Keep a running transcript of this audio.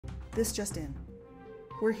This just in.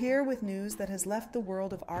 We're here with news that has left the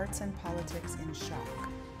world of arts and politics in shock.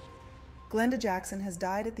 Glenda Jackson has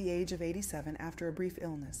died at the age of 87 after a brief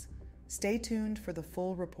illness. Stay tuned for the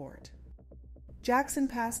full report. Jackson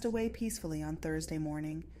passed away peacefully on Thursday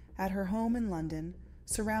morning at her home in London,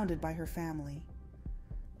 surrounded by her family.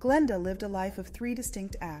 Glenda lived a life of 3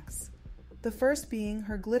 distinct acts, the first being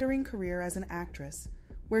her glittering career as an actress,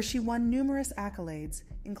 where she won numerous accolades,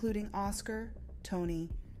 including Oscar, Tony,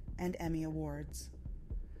 and Emmy Awards.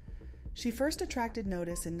 She first attracted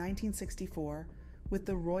notice in 1964 with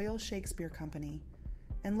the Royal Shakespeare Company,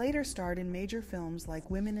 and later starred in major films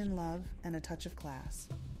like Women in Love and A Touch of Class.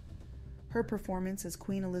 Her performance as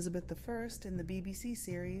Queen Elizabeth I in the BBC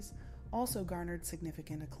series also garnered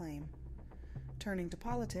significant acclaim. Turning to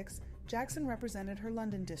politics, Jackson represented her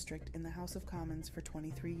London district in the House of Commons for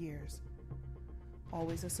 23 years.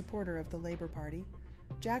 Always a supporter of the Labour Party,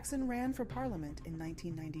 Jackson ran for Parliament in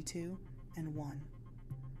 1992 and won.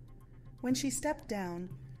 When she stepped down,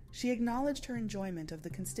 she acknowledged her enjoyment of the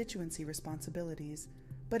constituency responsibilities,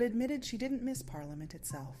 but admitted she didn't miss Parliament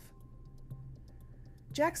itself.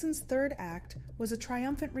 Jackson's third act was a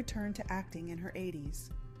triumphant return to acting in her 80s.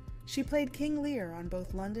 She played King Lear on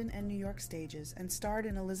both London and New York stages and starred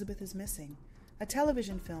in Elizabeth is Missing, a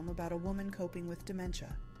television film about a woman coping with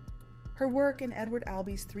dementia. Her work in Edward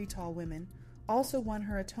Albee's Three Tall Women also won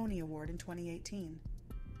her a Tony Award in 2018.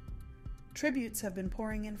 Tributes have been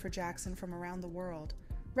pouring in for Jackson from around the world,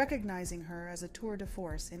 recognizing her as a tour de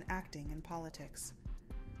force in acting and politics.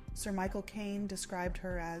 Sir Michael Caine described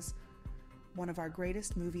her as one of our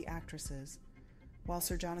greatest movie actresses, while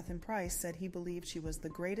Sir Jonathan Pryce said he believed she was the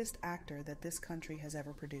greatest actor that this country has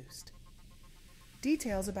ever produced.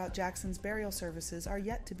 Details about Jackson's burial services are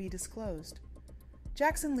yet to be disclosed.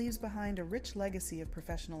 Jackson leaves behind a rich legacy of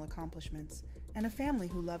professional accomplishments and a family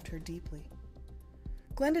who loved her deeply.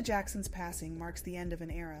 Glenda Jackson's passing marks the end of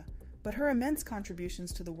an era, but her immense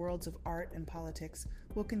contributions to the worlds of art and politics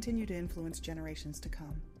will continue to influence generations to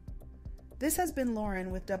come. This has been Lauren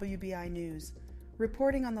with WBI News,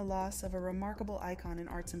 reporting on the loss of a remarkable icon in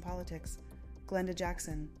arts and politics, Glenda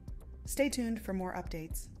Jackson. Stay tuned for more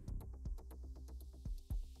updates.